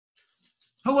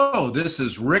Hello, this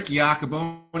is Rick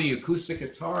Iacoboni, acoustic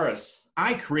guitarist.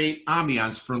 I create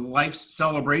ambiance for life's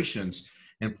celebrations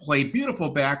and play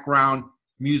beautiful background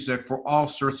music for all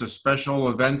sorts of special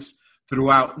events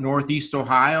throughout Northeast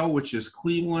Ohio, which is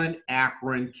Cleveland,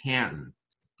 Akron, Canton.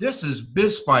 This is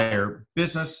BizFire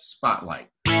Business Spotlight.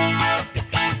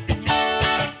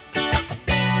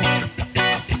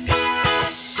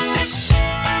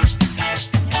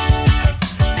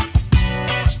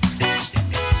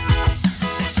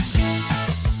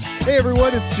 Hey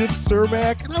everyone, it's Jim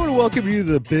Cermak, and I want to welcome you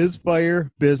to the BizFire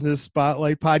Business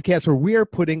Spotlight podcast, where we are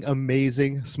putting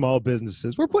amazing small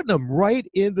businesses. We're putting them right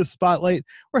in the spotlight.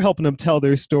 We're helping them tell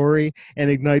their story and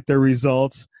ignite their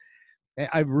results.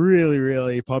 I'm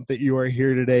really pumped that you are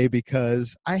here today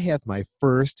because I have my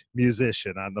first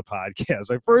musician on the podcast,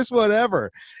 my first one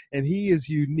ever. And he is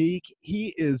unique.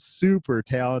 He is super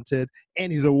talented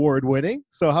and he's award winning.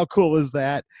 So how cool is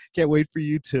that? Can't wait for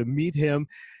you to meet him.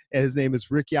 And his name is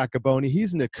Rick Iacoboni.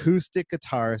 He's an acoustic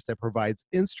guitarist that provides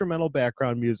instrumental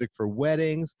background music for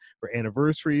weddings, for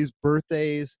anniversaries,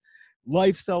 birthdays,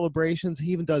 life celebrations.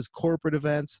 He even does corporate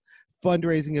events,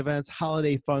 fundraising events,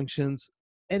 holiday functions,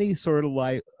 any sort of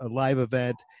live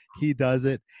event. He does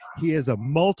it. He is a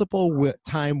multiple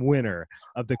time winner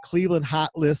of the Cleveland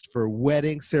Hot List for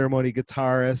Wedding Ceremony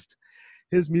Guitarist.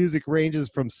 His music ranges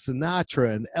from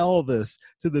Sinatra and Elvis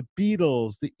to the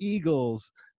Beatles, the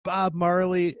Eagles, Bob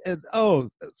Marley, and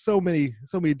so many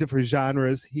different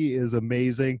genres. He is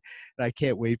amazing, and I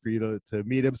can't wait for you to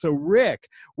meet him. So, Rick,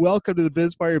 welcome to the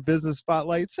BizFire Business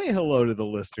Spotlight. Say hello to the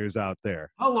listeners out there.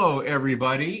 Hello,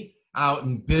 everybody out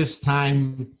in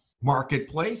BizTime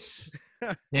Marketplace.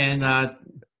 And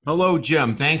hello,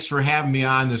 Jim. Thanks for having me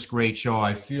on this great show.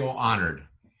 I feel honored.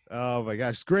 Oh, my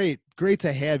gosh. Great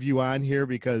to have you on here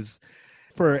because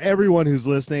for everyone who's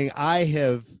listening, I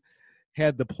have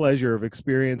had the pleasure of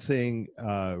experiencing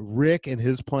Rick and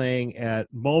his playing at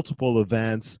multiple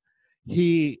events.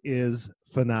 He is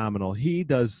phenomenal. He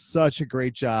does such a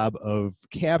great job of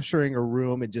capturing a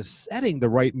room and just setting the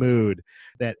right mood,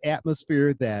 that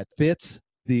atmosphere that fits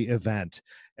the event.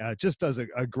 Just does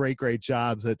a great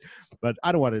job. But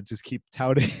I don't want to just keep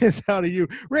touting you.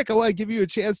 Rick, I want to give you a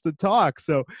chance to talk.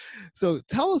 So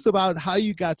tell us about how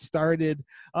you got started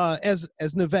as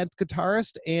an event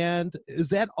guitarist, and is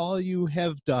that all you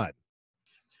have done?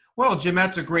 Well, Jim,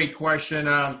 that's a great question.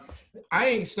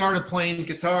 I started playing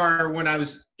guitar when I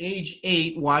was age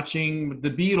 8, watching the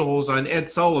Beatles on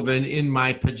Ed Sullivan in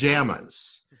my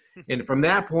pajamas. And from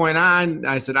that point on,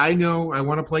 I said, I know I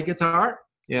want to play guitar.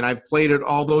 And I've played it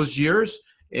all those years.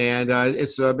 And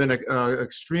it's been an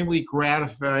extremely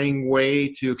gratifying way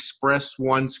to express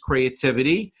one's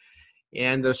creativity.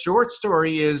 And the short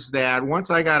story is that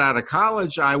once I got out of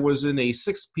college, I was in a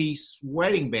 6-piece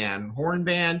wedding band, horn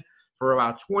band, for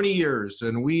about 20 years.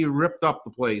 And we ripped up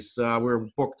the place. We were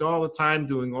booked all the time,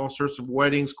 doing all sorts of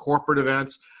weddings, corporate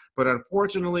events. But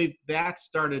unfortunately, that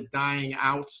started dying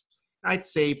out, I'd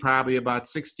say probably about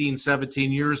 16,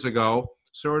 17 years ago.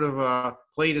 Sort of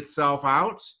played itself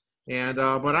out. And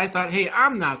but I thought, hey,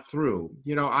 I'm not through.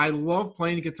 You know, I love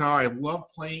playing guitar. I love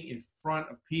playing in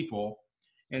front of people.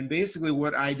 And basically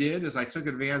what I did is I took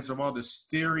advantage of all this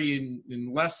theory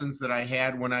and lessons that I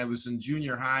had when I was in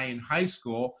junior high and high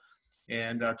school,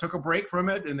 and took a break from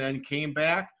it and then came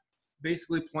back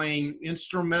basically playing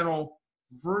instrumental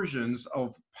versions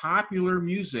of popular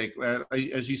music.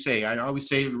 As you say, I always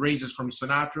say it ranges from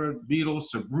Sinatra,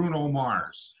 Beatles to Bruno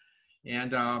Mars.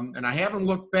 And I haven't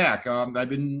looked back. I've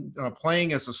been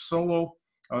playing as a solo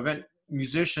event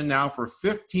musician now for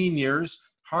 15 years.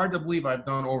 Hard to believe I've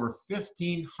done over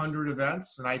 1,500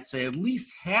 events, and I'd say at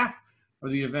least half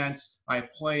of the events I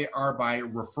play are by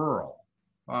referral.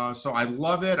 So I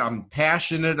love it. I'm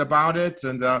passionate about it,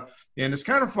 and it's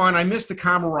kind of fun. I miss the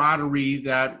camaraderie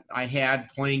that I had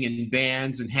playing in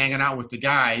bands and hanging out with the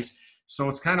guys. So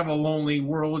it's kind of a lonely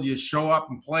world. You show up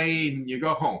and play, and you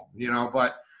go home,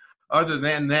 But other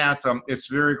than that, it's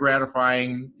very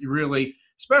gratifying, really,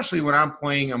 especially when I'm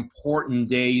playing important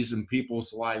days in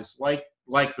people's lives, like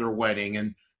their wedding.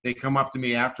 And they come up to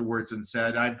me afterwards and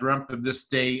said, I've dreamt of this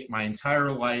day my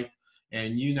entire life,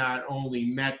 and you not only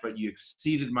met, but you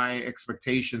exceeded my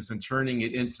expectations in turning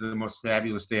it into the most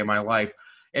fabulous day of my life.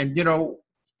 And,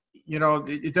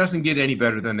 it doesn't get any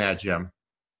better than that, Jim.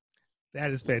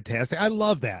 That is fantastic. I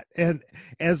love that. And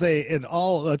in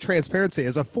all transparency,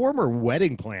 as a former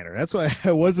wedding planner, that's what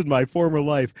I was in my former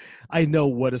life. I know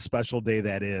what a special day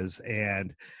that is,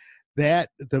 and that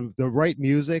the right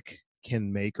music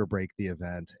can make or break the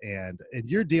event. And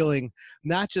you're dealing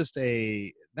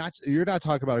you're not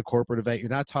talking about a corporate event. You're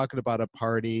not talking about a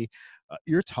party.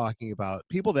 you're talking about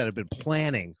people that have been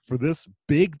planning for this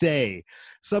big day,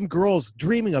 some girls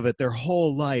dreaming of it their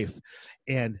whole life.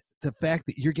 And the fact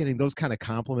that you're getting those kind of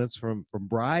compliments from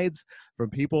brides, from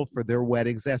people for their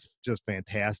weddings, that's just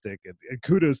fantastic. And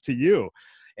kudos to you.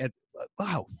 And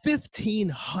wow,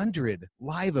 1,500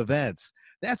 live events.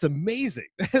 That's amazing.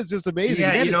 That's just amazing.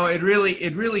 Yeah, it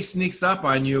really sneaks up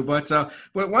on you. But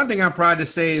one thing I'm proud to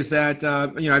say is that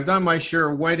I've done my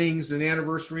share of weddings and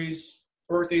anniversaries,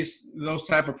 birthdays, those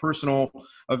type of personal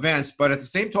events. But at the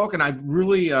same token, I've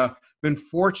really been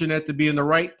fortunate to be in the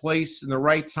right place in the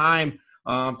right time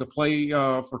to play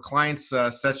for clients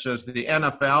such as the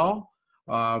NFL,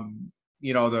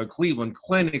 the Cleveland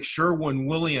Clinic,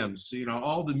 Sherwin-Williams,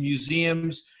 all the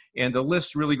museums, and the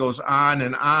list really goes on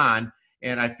and on.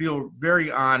 And I feel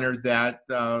very honored that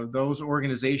those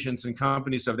organizations and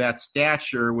companies of that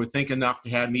stature would think enough to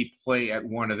have me play at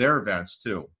one of their events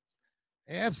too.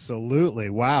 Absolutely.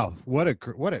 Wow. What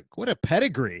a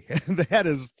pedigree.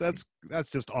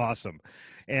 That's just awesome.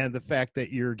 And the fact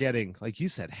that you're getting, like you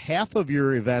said, half of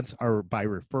your events are by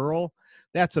referral.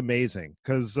 That's amazing.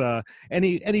 Because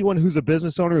anyone who's a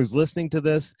business owner who's listening to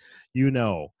this,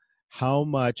 how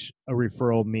much a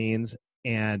referral means.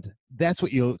 And that's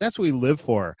what you live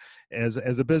for as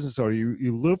a business owner.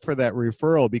 You live for that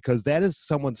referral, because that is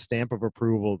someone's stamp of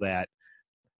approval that,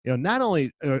 not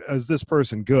only is this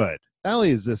person good, not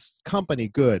only is this company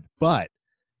good, but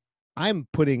I'm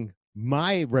putting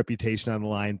my reputation on the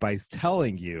line by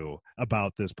telling you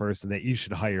about this person, that you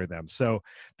should hire them. So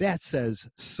that says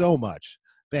so much.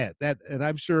 And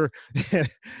I'm sure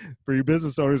for your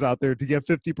business owners out there, to get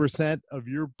 50% of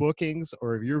your bookings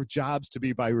or of your jobs to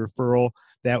be by referral,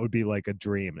 that would be like a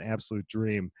dream, an absolute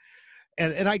dream.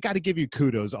 And I got to give you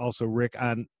kudos also, Rick,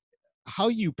 on how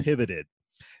you pivoted.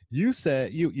 You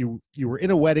said you were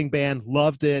in a wedding band,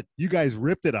 loved it. You guys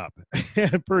ripped it up.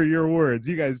 Per your words,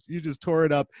 you just tore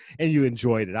it up and you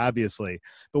enjoyed it, obviously.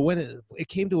 But when it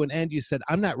came to an end, you said,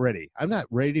 I'm not ready. I'm not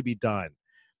ready to be done.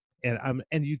 And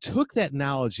you took that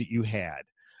knowledge that you had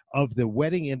of the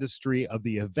wedding industry, of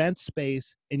the event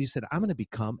space, and you said, I'm going to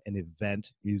become an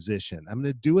event musician. I'm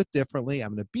going to do it differently.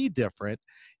 I'm going to be different.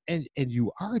 And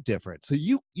you are different. So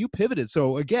you pivoted.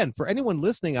 So again, for anyone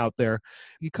listening out there,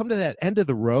 you come to that end of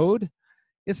the road.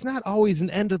 It's not always an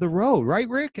end of the road, right,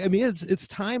 Rick? I mean, it's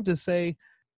time to say,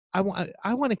 I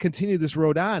want to continue this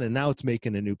road on, and now it's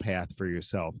making a new path for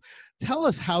yourself. Tell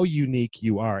us how unique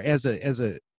you are as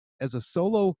a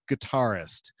solo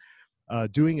guitarist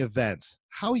doing events.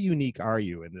 How unique are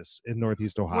you in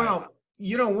Northeast Ohio?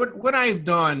 Well, what I've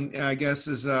done, I guess,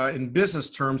 is in business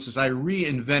terms, is I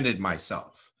reinvented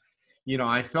myself.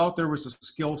 I felt there was a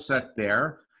skill set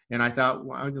there, and I thought,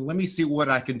 well, let me see what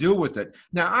I can do with it.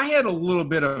 Now, I had a little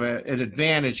bit of an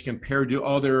advantage compared to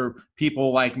other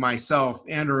people like myself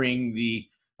entering the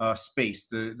space,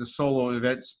 the solo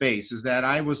event space, is that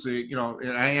I was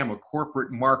and I am a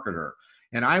corporate marketer.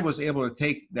 And I was able to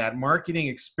take that marketing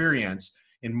experience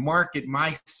and market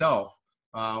myself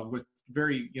with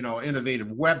very, innovative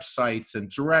websites and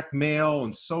direct mail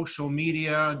and social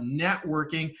media,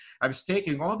 networking. I was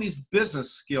taking all these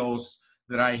business skills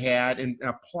that I had and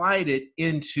applied it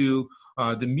into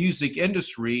the music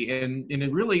industry. And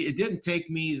it didn't take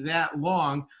me that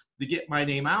long to get my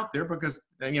name out there, because,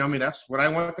 that's what I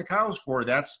went to college for.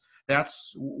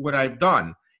 That's what I've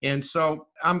done. And so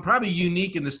I'm probably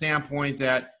unique in the standpoint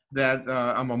that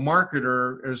I'm a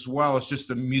marketer as well as just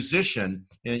a musician,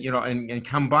 and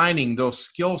combining those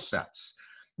skill sets.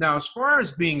 Now, as far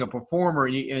as being a performer,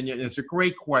 and it's a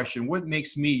great question, what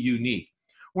makes me unique?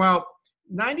 Well,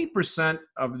 90%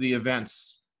 of the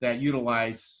events that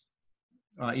utilize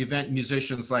event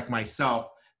musicians like myself,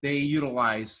 they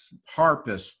utilize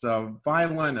harpists,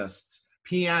 violinists,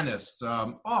 pianists,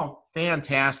 all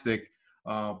fantastic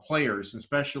players,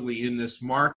 especially in this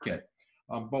market.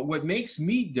 But what makes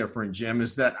me different, Jim,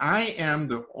 is that I am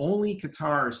the only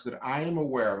guitarist that I am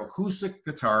aware of, acoustic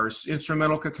guitars,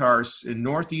 instrumental guitars in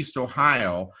Northeast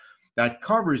Ohio, that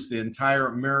covers the entire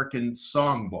American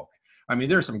songbook. I mean,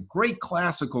 there's some great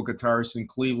classical guitarists in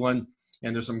Cleveland,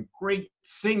 and there's some great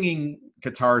singing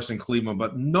guitarists in Cleveland,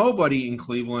 but nobody in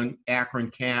Cleveland, Akron,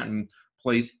 Canton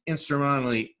plays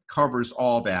instrumentally, covers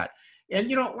all that. And,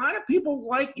 a lot of people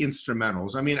like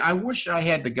instrumentals. I mean, I wish I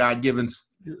had the God-given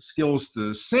skills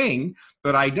to sing,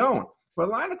 but I don't. But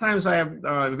a lot of times I have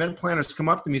event planners come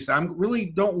up to me and say, I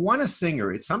really don't want a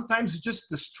singer. Sometimes it's just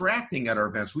distracting at our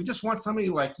events. We just want somebody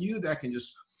like you that can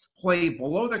just play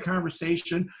below the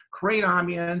conversation, create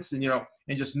ambience,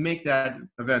 and just make that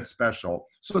event special.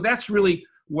 So that's really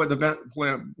what event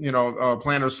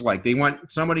planners like. They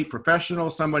want somebody professional,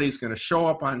 somebody who's going to show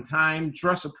up on time,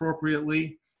 dress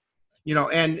appropriately,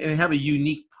 and have a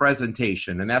unique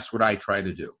presentation. And that's what I try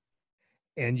to do.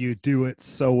 And you do it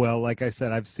so well. Like I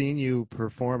said, I've seen you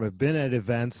perform. I've been at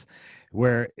events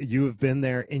where you have been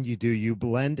there and you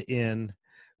blend in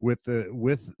with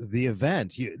the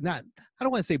event. I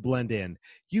don't want to say blend in.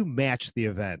 You match the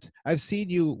event. I've seen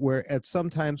you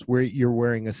sometimes where you're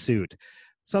wearing a suit.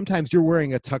 Sometimes you're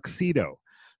wearing a tuxedo.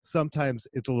 Sometimes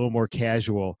it's a little more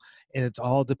casual, and it's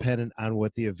all dependent on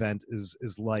what the event is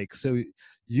like. So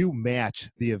you match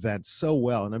the event so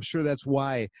well, and I'm sure that's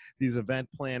why these event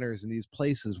planners and these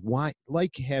places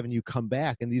like having you come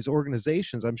back, and these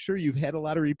organizations, I'm sure you've had a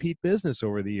lot of repeat business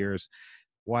over the years,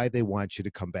 why they want you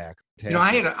to come back.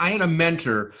 I had a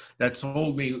mentor that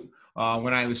told me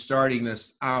when I was starting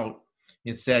this out,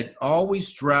 it said,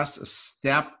 always dress a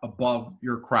step above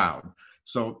your crowd.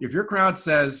 So if your crowd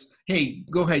says, hey,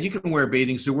 go ahead, you can wear a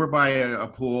bathing suit, we're by a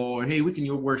pool, or hey, we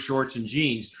can wear shorts and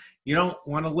jeans. You don't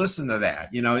want to listen to that,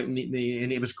 and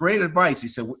it was great advice. He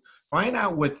said, find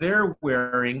out what they're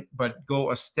wearing, but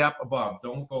go a step above.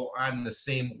 Don't go on the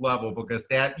same level, because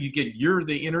you're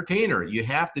the entertainer. You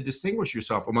have to distinguish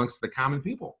yourself amongst the common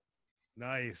people.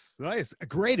 Nice.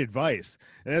 Great advice.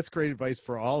 And that's great advice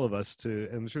for all of us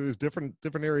I'm sure there's different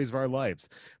areas of our lives,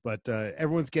 but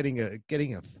everyone's getting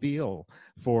a feel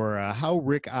for how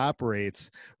Rick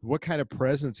operates, what kind of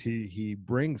presence he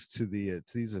brings to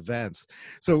these events.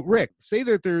 So Rick, say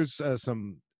that there's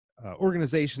some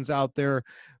organizations out there,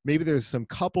 maybe there's some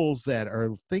couples that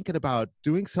are thinking about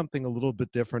doing something a little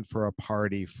bit different for a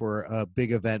party, for a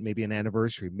big event, maybe an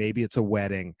anniversary, maybe it's a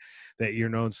wedding that you're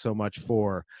known so much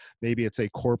for, maybe it's a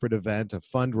corporate event, a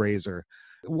fundraiser.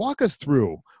 Walk us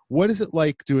through, what is it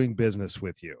like doing business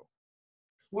with you?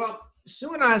 Well, as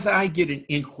soon as I get an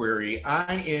inquiry,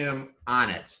 I am on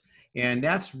it. And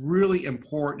that's really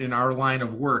important in our line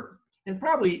of work. And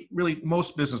probably really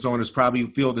most business owners probably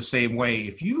feel the same way.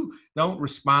 If you don't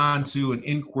respond to an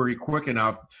inquiry quick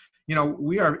enough,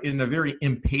 we are in a very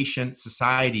impatient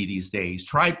society these days.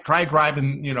 Try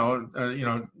driving,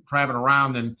 driving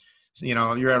around, and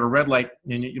you're at a red light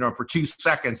and for 2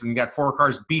 seconds and got 4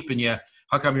 cars beeping you.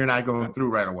 How come you're not going through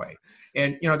right away?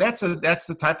 And that's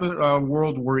the type of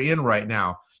world we're in right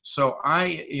now. So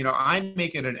I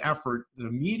make it an effort to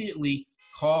immediately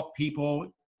call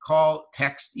people. Call,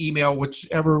 text, email,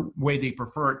 whichever way they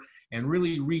prefer it, and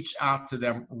really reach out to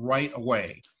them right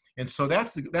away. And so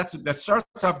that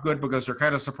starts off good, because they're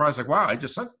kind of surprised, like, wow, I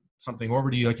just sent something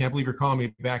over to you. I can't believe you're calling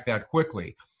me back that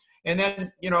quickly. And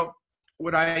then,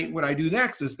 what I do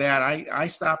next is that I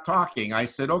stop talking. I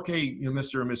said, okay,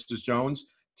 Mr. and Mrs. Jones,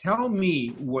 tell me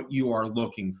what you are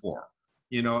looking for,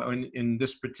 in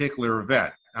this particular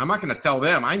event. I'm not going to tell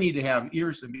them. I need to have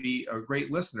ears to be a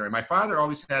great listener. And my father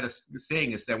always had a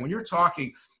saying, is that when you're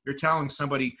talking, you're telling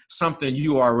somebody something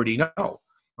you already know.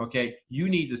 Okay, you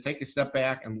need to take a step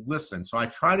back and listen. So I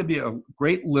try to be a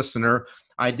great listener,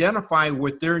 identify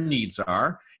what their needs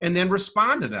are, and then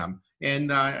respond to them. And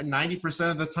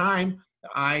 90% of the time,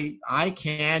 I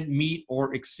can meet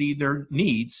or exceed their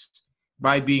needs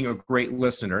by being a great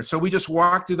listener. So we just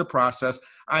walk through the process.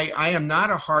 I am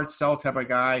not a hard sell type of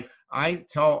guy. I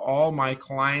tell all my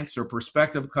clients or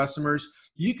prospective customers,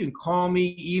 you can call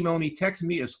me, email me, text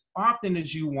me as often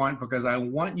as you want, because I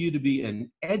want you to be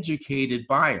an educated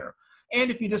buyer.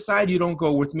 And if you decide you don't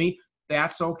go with me,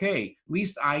 that's okay. At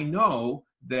least I know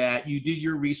that you did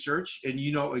your research and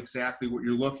you know exactly what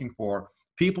you're looking for.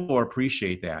 People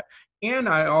appreciate that. And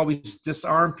I always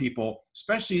disarm people,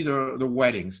 especially the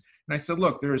weddings. And I said,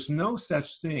 look, there is no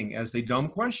such thing as a dumb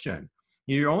question.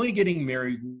 You're only getting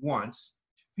married once.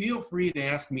 Feel free to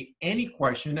ask me any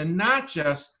question, and not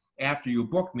just after you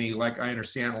book me, like I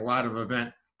understand a lot of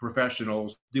event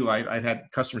professionals do. I've had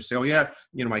customers say, oh yeah,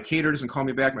 my caterer doesn't call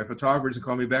me back, my photographer doesn't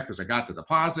call me back because I got the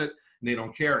deposit, and they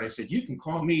don't care. And I said, you can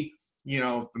call me,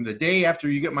 from the day after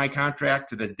you get my contract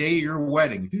to the day of your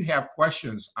wedding. If you have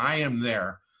questions, I am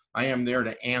there. I am there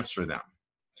to answer them.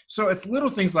 So it's little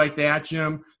things like that,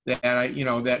 Jim, that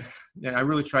I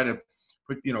really try to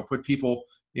put people,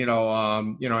 in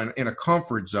a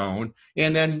comfort zone,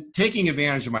 and then taking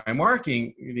advantage of my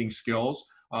marketing skills.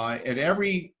 At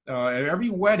every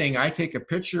wedding, I take a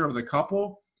picture of the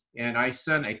couple and I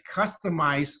send a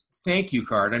customized thank you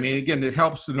card. I mean, again, it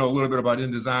helps to know a little bit about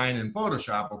InDesign and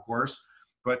Photoshop, of course,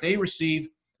 but they receive,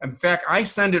 in fact, I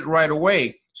send it right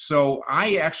away. So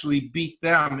I actually beat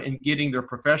them in getting their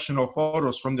professional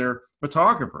photos from their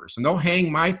photographers, and they'll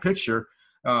hang my picture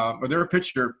or their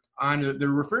picture on the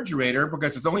refrigerator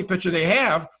because it's the only picture they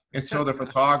have until the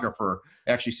photographer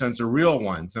actually sends the real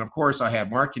ones. And of course, I have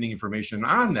marketing information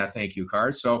on that thank you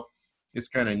card, so it's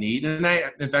kind of neat. And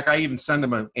in fact, I even send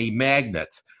them a magnet.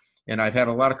 And I've had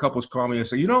a lot of couples call me and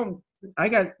say, I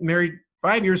got married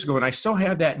 5 years ago, and I still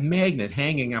have that magnet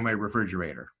hanging on my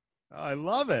refrigerator. I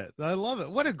love it. I love it.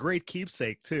 What a great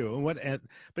keepsake too, and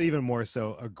but even more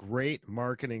so, a great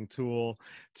marketing tool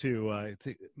to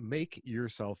make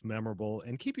yourself memorable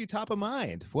and keep you top of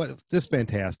mind. What just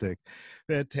fantastic,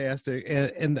 fantastic.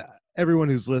 And everyone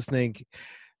who's listening,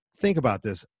 think about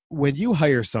this: when you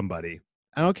hire somebody,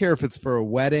 I don't care if it's for a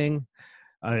wedding.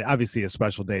 Obviously, a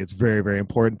special day, it's very, very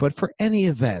important. But for any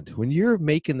event, when you're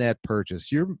making that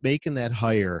purchase, you're making that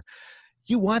hire,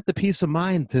 you want the peace of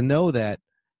mind to know that,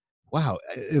 wow,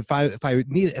 if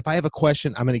I have a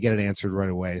question, I'm going to get it answered right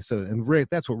away. So, and Rick,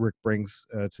 that's what Rick brings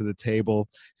to the table.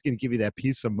 He's going to give you that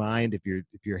peace of mind if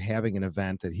you're having an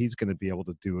event, that he's going to be able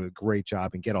to do a great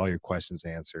job and get all your questions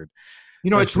answered.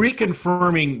 It's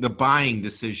reconfirming the buying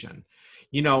decision.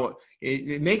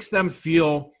 It makes them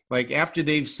feel like after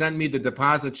they've sent me the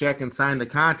deposit check and signed the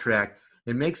contract,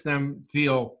 it makes them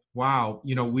feel, wow,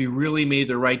 we really made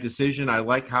the right decision. I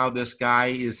like how this guy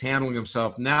is handling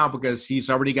himself now because he's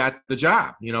already got the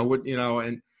job,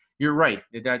 and you're right.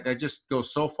 That just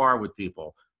goes so far with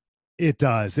people. It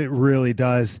does. It really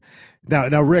does.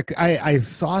 Now, Rick, I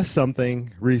saw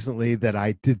something recently that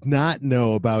I did not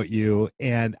know about you,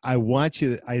 and I want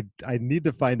you to, I need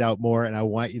to find out more, and I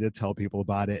want you to tell people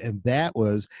about it. And that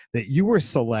was that you were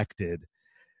selected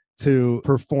to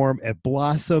perform at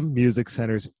Blossom Music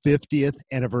Center's 50th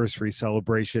anniversary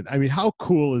celebration. I mean, how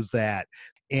cool is that?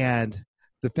 And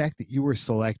the fact that you were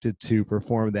selected to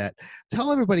perform that,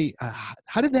 tell everybody,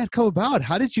 how did that come about?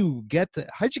 How did you get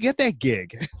that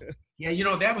gig?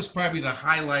 Yeah, that was probably the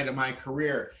highlight of my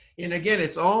career. And again,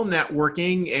 it's all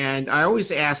networking. And I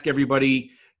always ask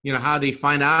everybody, how they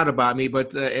find out about me.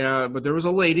 But there was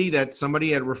a lady that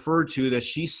somebody had referred to that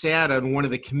she sat on one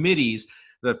of the committees,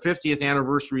 the 50th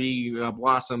anniversary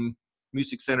Blossom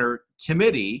Music Center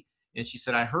committee. And she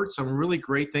said, I heard some really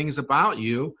great things about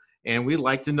you, and we'd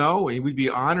like to know, and we'd be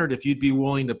honored if you'd be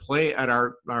willing to play at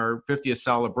our 50th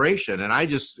celebration. And I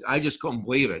just couldn't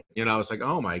believe it. It's like,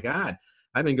 oh my God.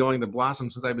 I've been going to Blossom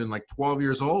since I've been like 12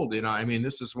 years old.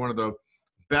 This is one of the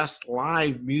best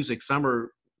live music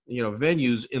summer,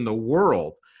 venues in the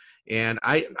world. And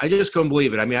I just couldn't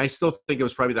believe it. I still think it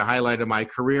was probably the highlight of my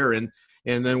career. And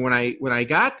then when I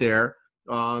got there,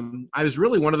 I was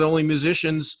really one of the only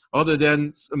musicians other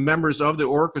than members of the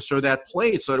orchestra that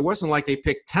played. So it wasn't like they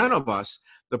picked 10 of us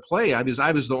to play. I was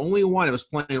the only one. I was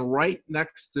playing right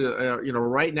next to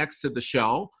the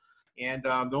shell. And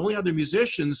the only other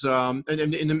musicians, and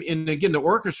again, the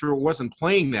orchestra wasn't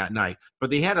playing that night, but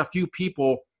they had a few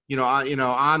people,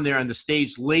 on there on the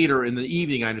stage later in the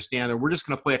evening. I understand that we're just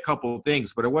going to play a couple of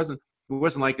things, but it wasn't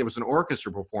like there was an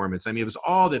orchestra performance. It was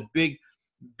all the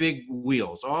big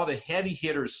wheels, all the heavy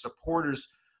hitters, supporters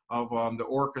of the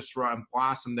orchestra and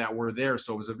Blossom that were there.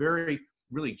 So it was a very,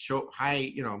 really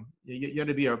high, you had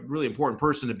to be a really important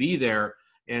person to be there.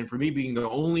 And for me being the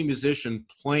only musician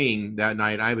playing that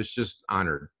night, I was just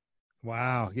honored.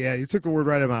 Wow. Yeah, you took the word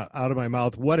right out of my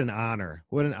mouth. What an honor.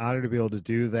 What an honor to be able to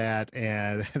do that.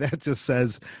 And that just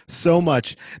says so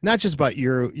much, not just about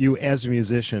you as a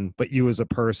musician, but you as a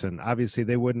person. Obviously,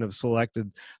 they wouldn't have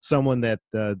selected someone that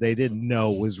they didn't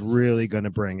know was really going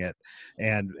to bring it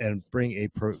and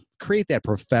create that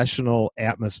professional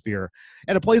atmosphere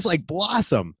at a place like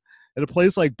Blossom. At a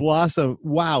place like Blossom,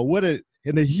 wow, what a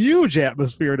huge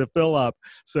atmosphere to fill up.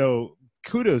 So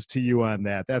kudos to you on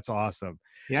that. That's awesome.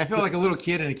 Yeah, I felt like a little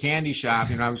kid in a candy shop.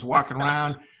 I was walking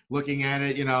around looking at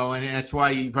it, and that's why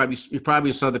you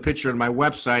probably saw the picture on my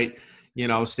website,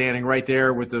 standing right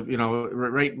there with the,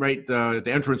 right the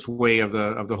entranceway of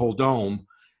the whole dome,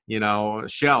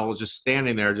 shell, just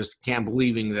standing there, just can't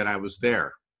believing that I was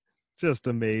there. Just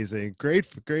amazing.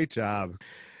 Great job.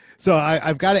 So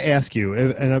I've got to ask you,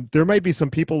 and there might be some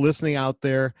people listening out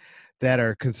there that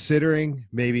are considering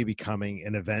maybe becoming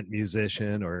an event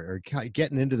musician or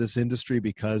getting into this industry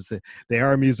because they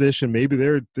are a musician. Maybe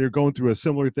they're going through a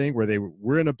similar thing where they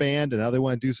were in a band and now they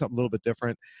want to do something a little bit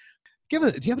different. Do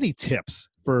you have any tips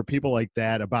for people like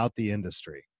that about the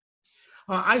industry?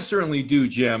 I certainly do,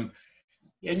 Jim.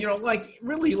 And, like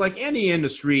any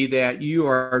industry that you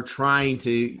are trying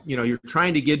to, you're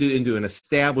trying to get it into an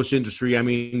established industry.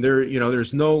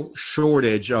 There's no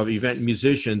shortage of event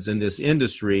musicians in this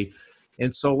industry.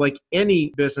 And so like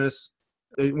any business,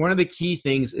 one of the key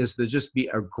things is to just be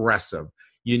aggressive.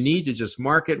 You need to just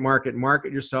market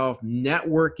yourself,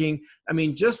 networking. I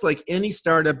mean, just like any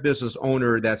startup business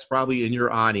owner that's probably in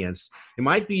your audience, it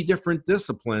might be different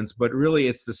disciplines, but really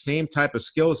it's the same type of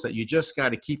skills that you just got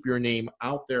to keep your name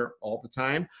out there all the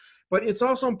time. But it's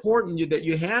also important that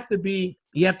you have to be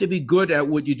good at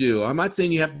what you do. I'm not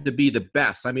saying you have to be the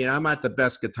best. I mean, I'm not the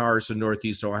best guitarist in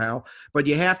Northeast Ohio, but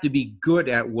you have to be good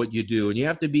at what you do, and you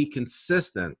have to be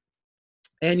consistent.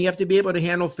 And you have to be able to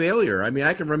handle failure. I mean,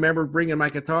 I can remember bringing my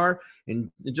guitar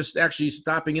and just actually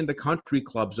stopping into country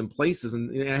clubs and places,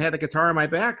 and I had the guitar on my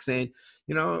back saying,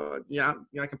 I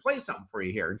can play something for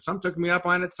you here. And some took me up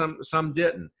on it, some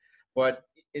didn't. But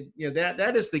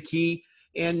that is the key.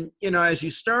 And as you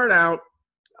start out,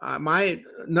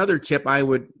 another tip I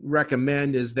would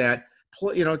recommend is that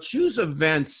choose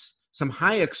events, some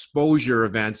high exposure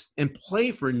events, and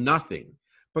play for nothing.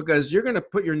 Because you're going to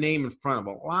put your name in front of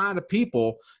a lot of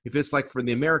people if it's like for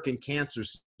the American Cancer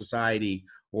Society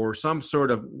or some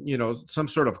sort of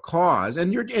cause.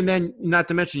 And then not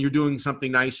to mention you're doing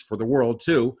something nice for the world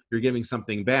too. You're giving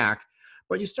something back.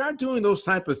 But you start doing those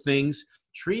type of things,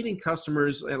 treating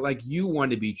customers like you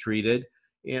want to be treated,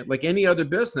 and like any other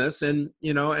business, and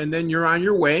then you're on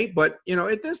your way. But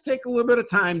it does take a little bit of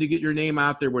time to get your name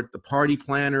out there with the party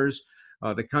planners,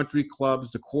 the country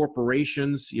clubs, the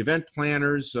corporations, the event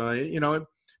planners, but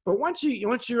once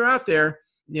you're out there,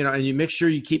 and you make sure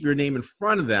you keep your name in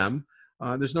front of them,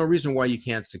 there's no reason why you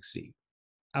can't succeed.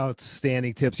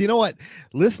 Outstanding tips. You know what?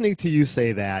 Listening to you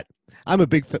say that, I'm a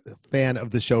big fan of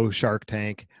the show Shark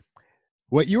Tank.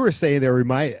 What you were saying there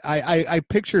I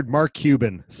pictured Mark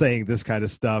Cuban saying this kind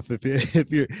of stuff. If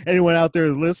you anyone out there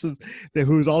who listens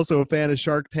who's also a fan of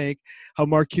Shark Tank, how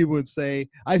Mark Cuban would say,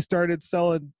 I started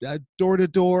selling door to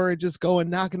door and just going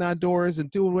knocking on doors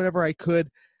and doing whatever I could.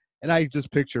 And I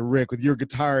just picture Rick with your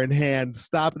guitar in hand,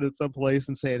 stopping at some place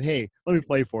and saying, hey, let me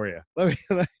play for you.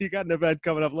 You got an event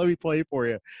coming up. Let me play for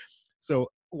you. So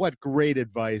what great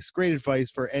advice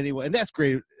for anyone. And that's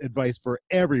great advice for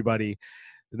everybody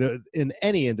in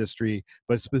any industry,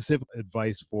 but specific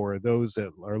advice for those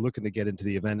that are looking to get into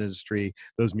the event industry,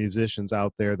 those musicians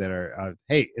out there that are,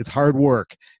 hey, it's hard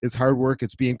work. It's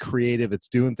being creative. It's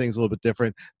doing things a little bit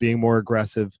different, being more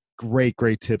aggressive. Great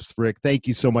tips, Rick. Thank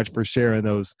you so much for sharing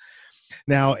those.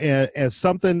 Now, as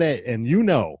something that, and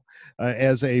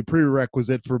as a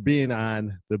prerequisite for being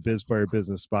on the BizFire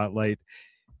Business Spotlight,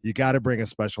 you got to bring a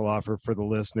special offer for the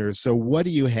listeners. So what do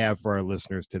you have for our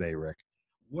listeners today, Rick?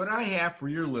 What I have for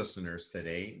your listeners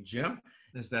today, Jim,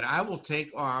 is that I will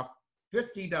take off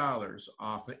 $50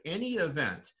 off of any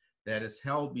event that is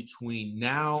held between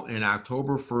now and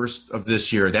October 1st of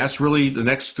this year. That's really the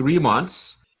next 3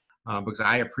 months, because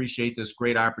I appreciate this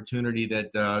great opportunity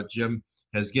that Jim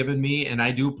has given me, and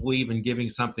I do believe in giving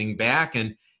something back.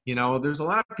 And, there's a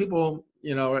lot of people,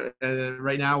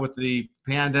 right now with the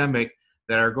pandemic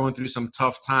that are going through some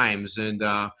tough times. And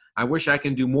I wish I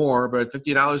can do more, but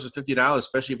 $50 is $50,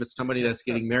 especially if it's somebody that's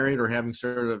getting married or having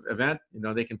sort of event,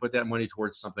 they can put that money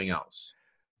towards something else.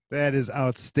 That is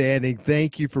outstanding.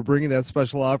 Thank you for bringing that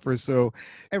special offer. So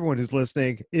everyone who's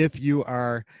listening, if you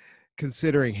are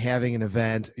considering having an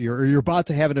event, you're about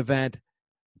to have an event,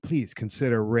 please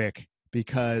consider Rick,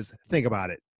 because think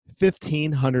about it.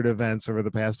 1,500 events over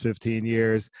the past 15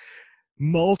 years,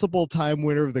 multiple time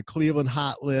winner of the Cleveland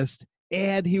Hot List.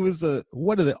 And he was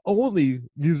one of the only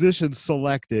musicians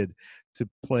selected to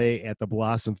play at the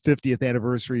Blossom 50th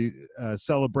anniversary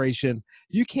celebration.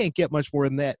 You can't get much more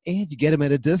than that, and you get him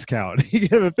at a discount. You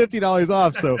get him at $50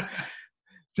 off. So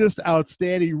just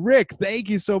outstanding. Rick, thank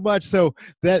you so much. So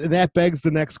that begs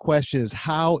the next question: is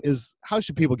how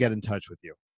should people get in touch with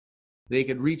you? They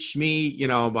could reach me,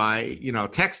 by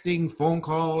texting, phone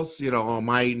calls.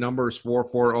 My number is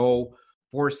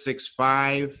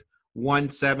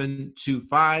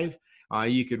 440-465-1725.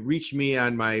 You could reach me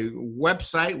on my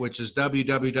website, which is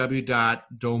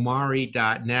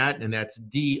www.domari.net, and that's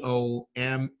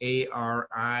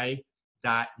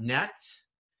DOMARI.net.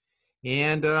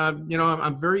 And,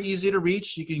 I'm very easy to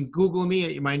reach. You can Google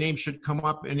me. My name should come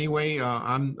up anyway.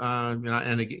 I'm,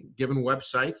 and given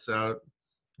websites,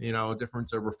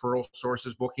 different referral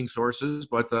sources, booking sources.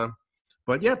 But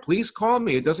yeah, please call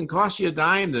me. It doesn't cost you a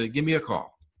dime to give me a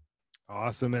call.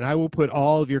 Awesome. And I will put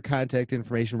all of your contact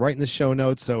information right in the show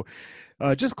notes. So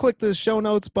just click the show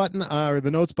notes button or the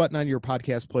notes button on your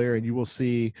podcast player, and you will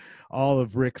see all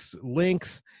of Rick's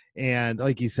links. And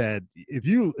like he said, if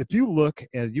you look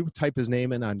and you type his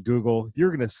name in on Google, you're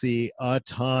going to see a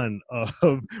ton of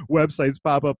websites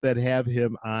pop up that have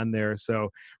him on there. So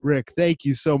Rick, thank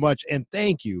you so much. And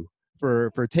thank you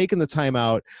for taking the time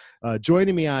out,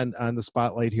 joining me on the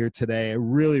Spotlight here today. I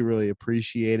really, really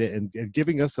appreciate it, and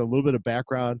giving us a little bit of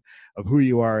background of who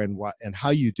you are and how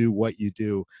you do what you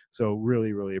do. So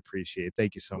really, really appreciate it.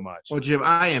 Thank you so much. Well, Jim,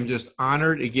 I am just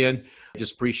honored again. I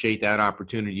just appreciate that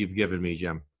opportunity you've given me,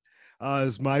 Jim.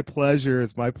 It's my pleasure.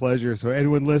 It's my pleasure. So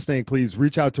anyone listening, please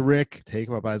reach out to Rick, take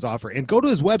him up on his offer, and go to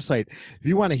his website. If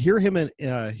you want to hear him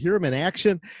in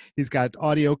action, he's got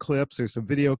audio clips or some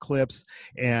video clips,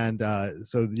 and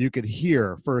so you could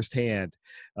hear firsthand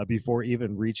before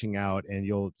even reaching out, and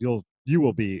you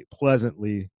will be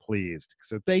pleasantly pleased.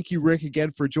 So thank you, Rick,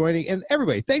 again for joining, and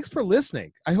everybody, thanks for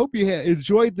listening. I hope you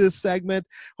enjoyed this segment.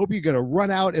 Hope you're going to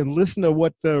run out and listen to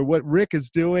what Rick is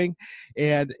doing.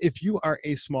 And if you are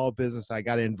a small business, I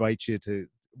got to invite you to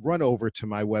run over to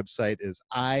my website, is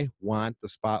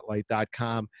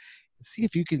iwantthespotlight.com. See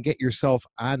if you can get yourself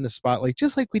on the spotlight,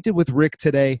 just like we did with Rick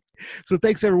today. So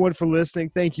thanks everyone for listening.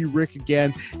 Thank you, Rick,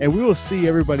 again. And we will see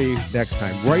everybody next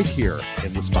time right here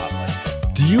in the Spotlight.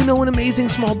 Do you know an amazing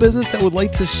small business that would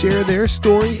like to share their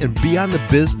story and be on the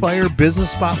BizFire Business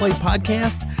Spotlight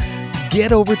podcast?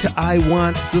 Get over to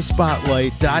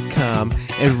iwantthespotlight.com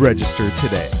and register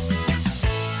today.